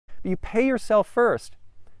You pay yourself first.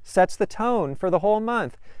 Sets the tone for the whole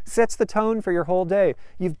month, sets the tone for your whole day.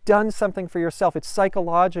 You've done something for yourself. It's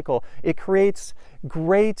psychological. It creates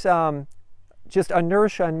great just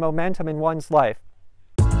inertia and momentum in one's life.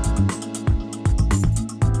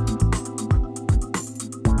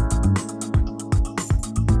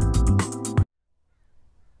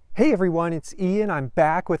 Hey everyone, it's Ian. I'm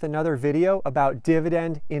back with another video about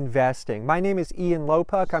dividend investing. My name is Ian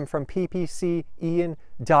Lopuk. I'm from ppcian.com,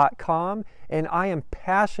 and I am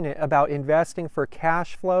passionate about investing for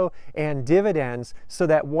cash flow and dividends so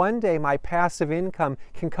that one day my passive income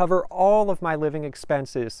can cover all of my living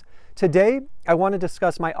expenses. Today, I want to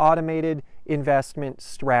discuss my automated investment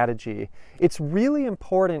strategy. It's really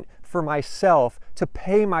important for myself to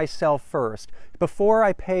pay myself first. Before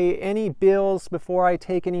I pay any bills, before I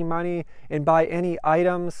take any money and buy any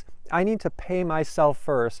items, I need to pay myself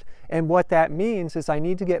first. And what that means is I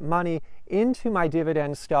need to get money into my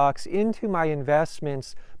dividend stocks, into my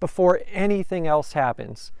investments before anything else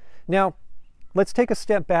happens. Now, let's take a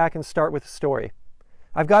step back and start with a story.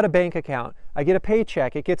 I've got a bank account. I get a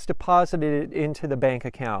paycheck. It gets deposited into the bank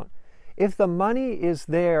account. If the money is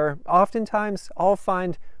there, oftentimes I'll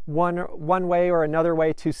find one way or another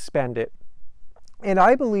way to spend it. And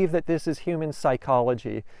I believe that this is human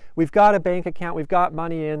psychology. We've got a bank account, we've got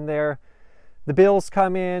money in there, the bills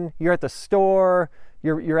come in, you're at the store,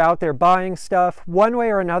 you're out there buying stuff. One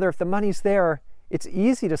way or another, if the money's there, it's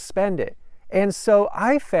easy to spend it. And so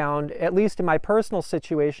I found, at least in my personal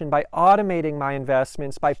situation, by automating my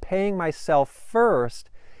investments, by paying myself first,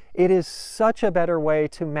 it is such a better way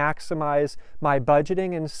to maximize my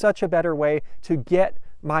budgeting and such a better way to get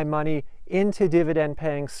my money into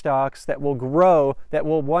dividend-paying stocks that will grow, that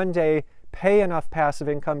will one day pay enough passive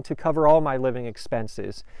income to cover all my living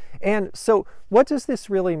expenses. And so what does this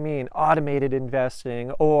really mean, automated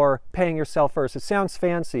investing or paying yourself first? It sounds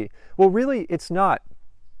fancy. Well, really, it's not.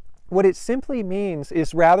 What it simply means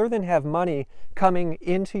is rather than have money coming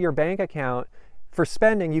into your bank account for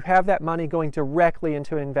spending, you have that money going directly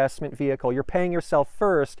into an investment vehicle. You're paying yourself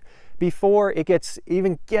first before it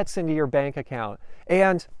even gets into your bank account.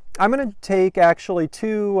 And I'm going to take actually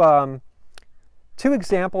two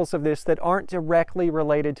examples of this that aren't directly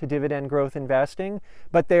related to dividend growth investing,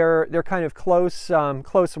 but they're kind of close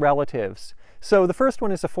relatives. So the first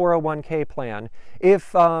one is a 401k plan.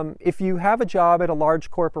 If you have a job at a large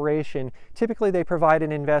corporation, typically they provide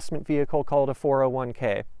an investment vehicle called a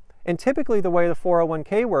 401k. And typically the way the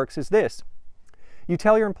 401k works is this. You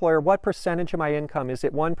tell your employer, what percentage of my income? Is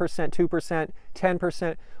it 1%, 2%,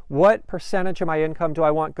 10%? What percentage of my income do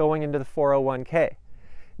I want going into the 401k?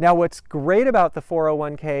 Now what's great about the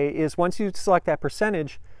 401k is once you select that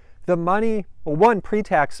percentage, the money, well, one,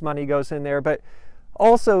 pre-tax money goes in there, but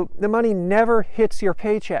also the money never hits your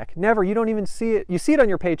paycheck. Never. You don't even see it. You see it on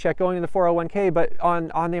your paycheck going in the 401k, but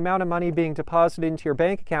on the amount of money being deposited into your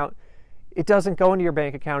bank account, it doesn't go into your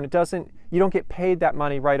bank account. You don't get paid that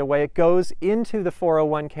money right away. It goes into the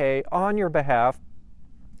 401k on your behalf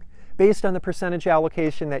based on the percentage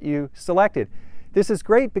allocation that you selected. This is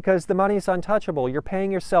great because the money is untouchable. You're paying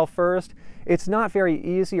yourself first. It's not very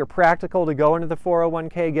easy or practical to go into the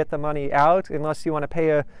 401k, get the money out, unless you want to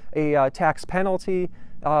pay a tax penalty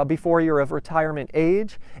before you're of retirement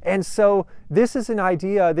age. And so this is an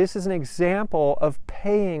idea, this is an example of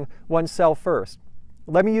paying oneself first.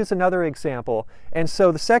 Let me use another example. And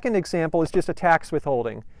so the second example is just a tax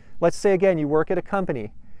withholding. Let's say again, you work at a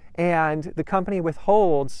company and the company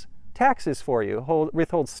withholds taxes for you,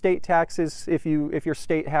 withholds state taxes if your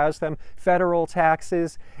state has them, federal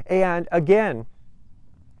taxes. And again,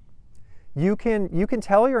 you can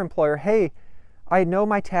tell your employer, hey, I know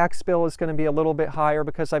my tax bill is going to be a little bit higher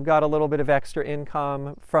because I've got a little bit of extra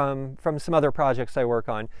income from some other projects I work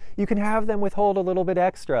on. You can have them withhold a little bit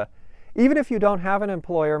extra. Even if you don't have an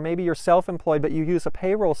employer, maybe you're self-employed, but you use a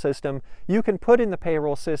payroll system, you can put in the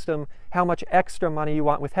payroll system how much extra money you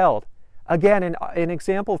want withheld. Again, an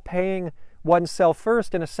example of paying oneself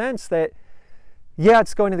first in a sense that, yeah,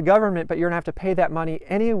 it's going to the government, but you're going to have to pay that money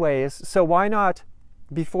anyways. So why not,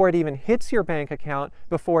 before it even hits your bank account,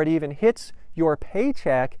 before it even hits your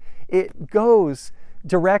paycheck, it goes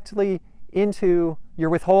directly into your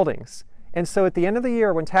withholdings. And so at the end of the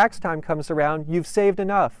year, when tax time comes around, you've saved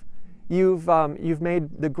enough. You've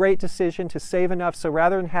made the great decision to save enough, so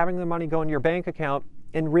rather than having the money go in your bank account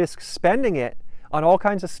and risk spending it on all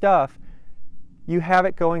kinds of stuff, you have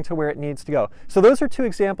it going to where it needs to go. So those are two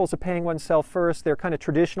examples of paying oneself first. They're kind of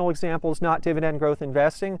traditional examples, not dividend growth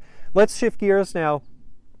investing. Let's shift gears now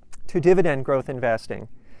to dividend growth investing.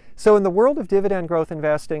 So in the world of dividend growth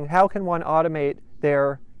investing, how can one automate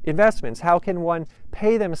their investments? How can one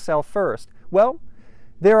pay themselves first? Well,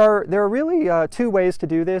 There are really two ways to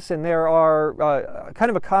do this, and there are kind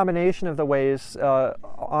of a combination of the ways,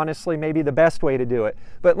 honestly, maybe the best way to do it.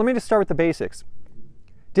 But let me just start with the basics.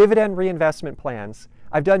 Dividend reinvestment plans.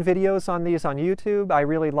 I've done videos on these on YouTube. I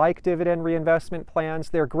really like dividend reinvestment plans.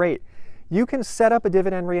 They're great. You can set up a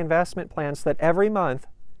dividend reinvestment plan so that every month,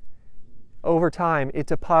 over time, it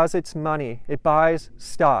deposits money. It buys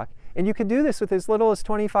stock. And you can do this with as little as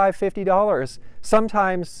 $25, $50,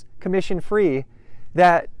 sometimes commission-free,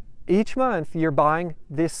 that each month you're buying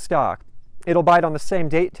this stock. It'll buy it on the same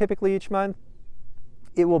date typically each month.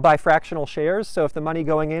 It will buy fractional shares, so if the money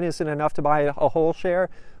going in isn't enough to buy a whole share,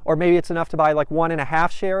 or maybe it's enough to buy like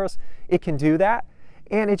 1.5 shares, it can do that.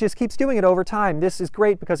 And it just keeps doing it over time. This is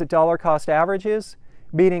great because it dollar cost averages,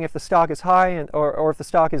 meaning if the stock is high or if the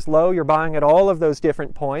stock is low, you're buying at all of those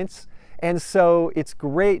different points. And so it's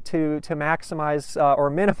great to maximize or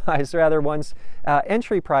minimize rather one's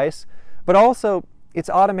entry price, but also it's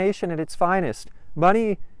automation at its finest.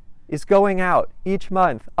 Money is going out each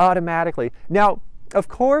month automatically. Now, of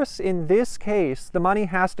course, in this case, the money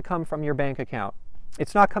has to come from your bank account.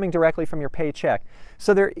 It's not coming directly from your paycheck.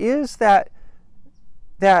 So there is that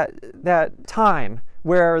time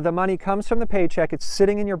where the money comes from the paycheck, it's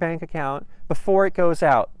sitting in your bank account before it goes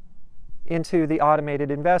out into the automated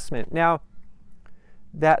investment. Now,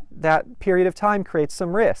 that period of time creates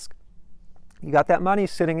some risk. You got that money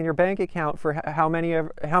sitting in your bank account for how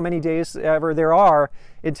many days ever there are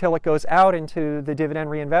until it goes out into the dividend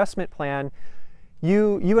reinvestment plan.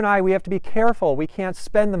 You and I, we have to be careful. We can't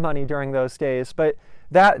spend the money during those days. But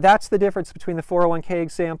that's the difference between the 401k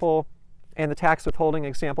example and the tax withholding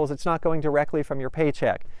examples. It's not going directly from your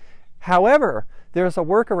paycheck. However, there's a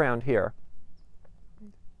workaround here.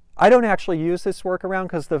 I don't actually use this workaround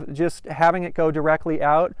because just having it go directly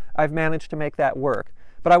out, I've managed to make that work.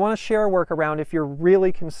 But I want to share a workaround if you're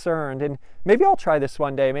really concerned, and maybe I'll try this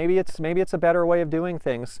one day. Maybe it's a better way of doing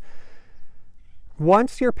things.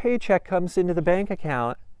 Once your paycheck comes into the bank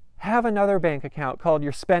account, have another bank account called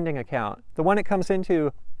your spending account. The one it comes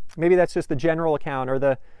into, maybe that's just the general account or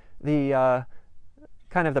the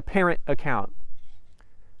kind of the parent account.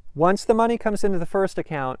 Once the money comes into the first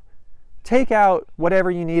account, take out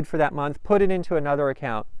whatever you need for that month, put it into another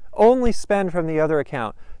account. Only spend from the other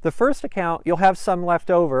account. The first account, you'll have some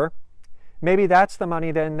left over. Maybe that's the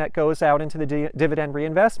money then that goes out into the dividend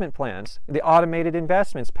reinvestment plans, the automated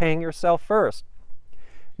investments, paying yourself first.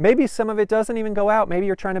 Maybe some of it doesn't even go out. Maybe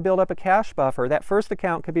you're trying to build up a cash buffer. That first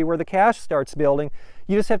account could be where the cash starts building.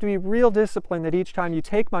 You just have to be real disciplined that each time you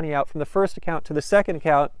take money out from the first account to the second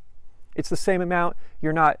account, it's the same amount.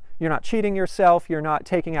 You're not cheating yourself. You're not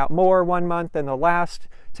taking out more one month than the last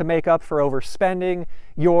to make up for overspending.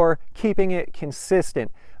 You're keeping it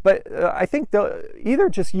consistent. But I think either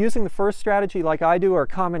just using the first strategy like I do or a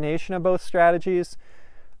combination of both strategies,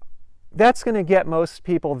 that's going to get most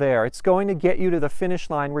people there. It's going to get you to the finish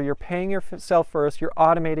line where you're paying yourself first, you're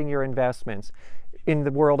automating your investments in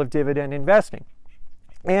the world of dividend investing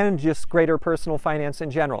and just greater personal finance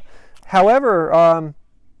in general. However,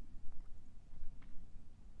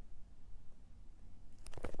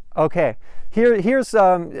 okay, here's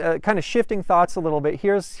kind of shifting thoughts a little bit.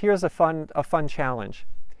 Here's a fun challenge.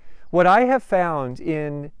 What I have found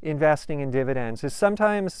in investing in dividends is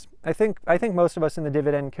sometimes, I think most of us in the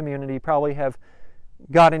dividend community probably have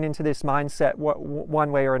gotten into this mindset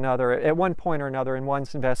one way or another, at one point or another in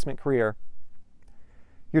one's investment career.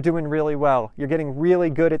 You're doing really well. You're getting really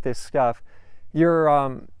good at this stuff.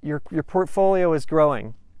 Your portfolio is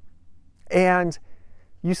growing. And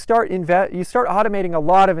you start automating a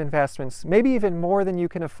lot of investments, maybe even more than you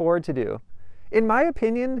can afford to do. In my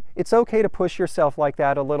opinion, it's okay to push yourself like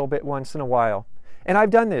that a little bit once in a while. And I've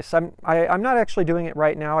done this. I'm not actually doing it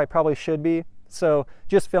right now. I probably should be. So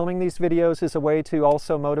just filming these videos is a way to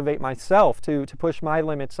also motivate myself to push my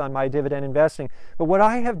limits on my dividend investing. But what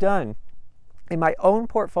I have done in my own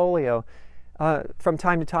portfolio from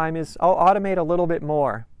time to time is I'll automate a little bit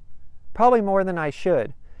more, probably more than I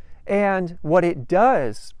should. And what it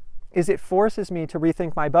does is it forces me to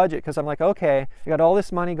rethink my budget because I'm like, okay, I got all this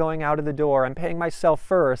money going out of the door. I'm paying myself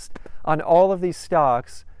first on all of these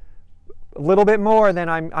stocks, a little bit more than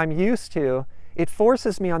I'm used to. It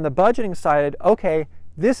forces me on the budgeting side, okay,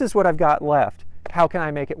 this is what I've got left. How can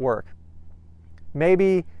I make it work?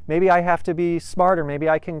 Maybe I have to be smarter. Maybe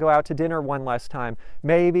I can go out to dinner one less time.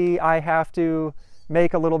 Maybe I have to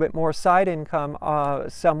make a little bit more side income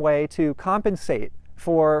some way to compensate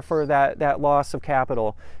for that loss of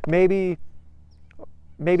capital. Maybe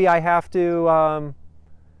I have to,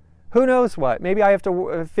 who knows what? Maybe I have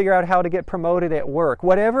to figure out how to get promoted at work.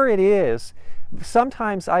 Whatever it is,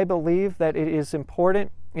 sometimes I believe that it is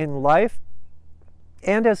important in life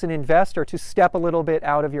and as an investor to step a little bit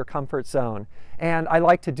out of your comfort zone. And I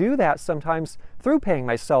like to do that sometimes through paying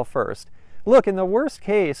myself first. Look, in the worst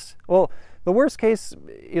case, well, the worst case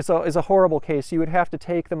is a horrible case. You would have to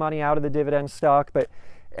take the money out of the dividend stock, but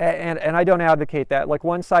and I don't advocate that. Like,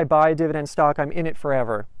 once I buy a dividend stock, I'm in it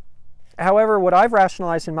forever. However, what I've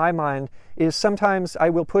rationalized in my mind is sometimes I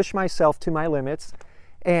will push myself to my limits,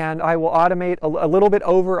 and I will automate a little bit,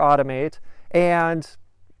 over automate, and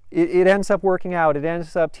it ends up working out. It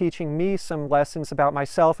ends up teaching me some lessons about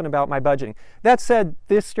myself and about my budgeting. That said,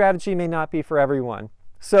 this strategy may not be for everyone.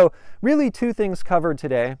 So really, two things covered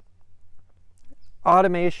today: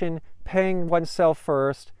 automation, paying oneself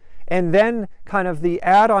first, and then kind of the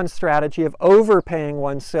add-on strategy of overpaying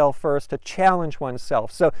oneself first to challenge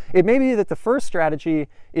oneself. So it may be that the first strategy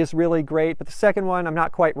is really great, but the second one, I'm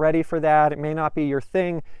not quite ready for that. It may not be your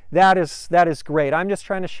thing. That is great. I'm just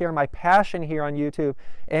trying to share my passion here on YouTube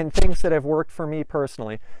and things that have worked for me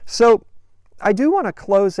personally. So I do want to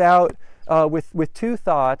close out with two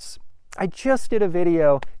thoughts. I just did a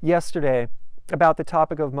video yesterday about the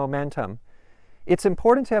topic of momentum. It's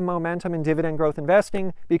important to have momentum in dividend growth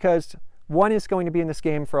investing because one is going to be in this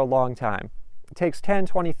game for a long time. It takes 10,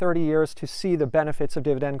 20, 30 years to see the benefits of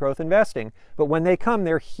dividend growth investing. But when they come,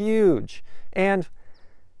 they're huge. And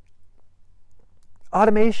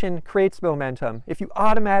automation creates momentum. If you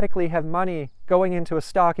automatically have money going into a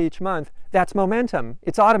stock each month, that's momentum.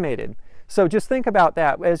 It's automated. So just think about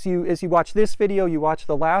that. As you watch this video, you watch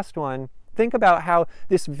the last one, think about how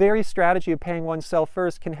this very strategy of paying oneself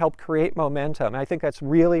first can help create momentum. I think that's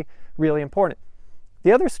really, really important.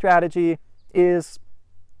 The other strategy is,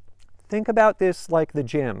 think about this like the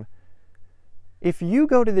gym. If you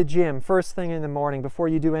go to the gym first thing in the morning before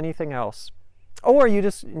you do anything else, or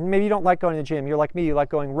maybe you don't like going to the gym, you're like me, you like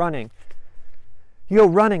going running. You go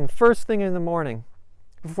running first thing in the morning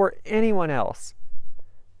before anyone else.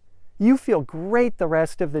 You feel great the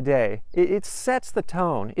rest of the day. It sets the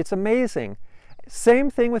tone. It's amazing. Same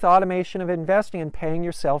thing with automation of investing and paying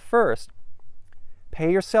yourself first.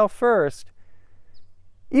 Pay yourself first.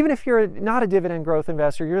 Even if you're not a dividend growth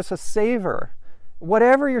investor, you're just a saver.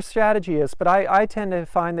 Whatever your strategy is, but I tend to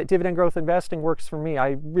find that dividend growth investing works for me.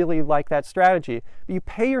 I really like that strategy. But you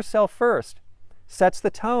pay yourself first. Sets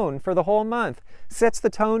the tone for the whole month, sets the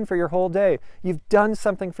tone for your whole day. You've done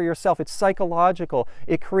something for yourself. It's psychological.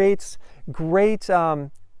 It creates great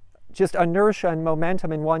just inertia and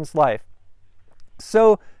momentum in one's life.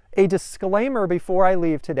 So a disclaimer before I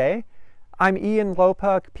leave today. I'm Ian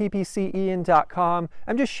Lopuk, ppcian.com.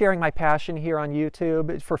 I'm just sharing my passion here on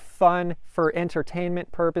YouTube for fun, for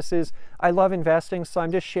entertainment purposes. I love investing, so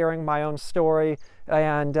I'm just sharing my own story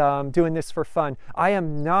and doing this for fun. I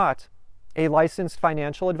am not a licensed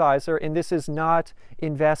financial advisor, and this is not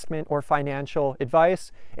investment or financial advice,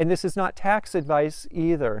 and this is not tax advice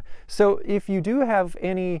either. So if you do have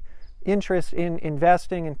any interest in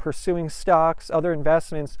investing and pursuing stocks, other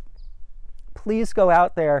investments, please go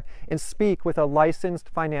out there and speak with a licensed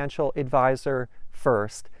financial advisor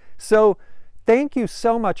first. So thank you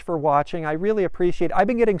so much for watching. I really appreciate it. I've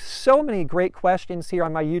been getting so many great questions here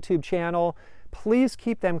on my YouTube channel. Please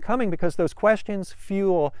keep them coming because those questions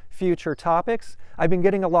fuel future topics. I've been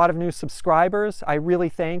getting a lot of new subscribers. I really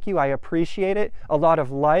thank you. I appreciate it. A lot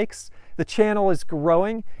of likes. The channel is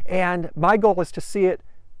growing, and my goal is to see it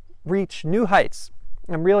reach new heights.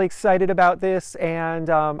 I'm really excited about this, and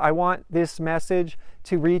I want this message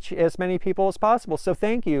to reach as many people as possible. So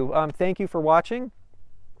thank you. Thank you for watching.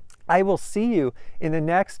 I will see you in the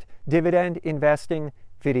next dividend investing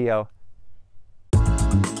video.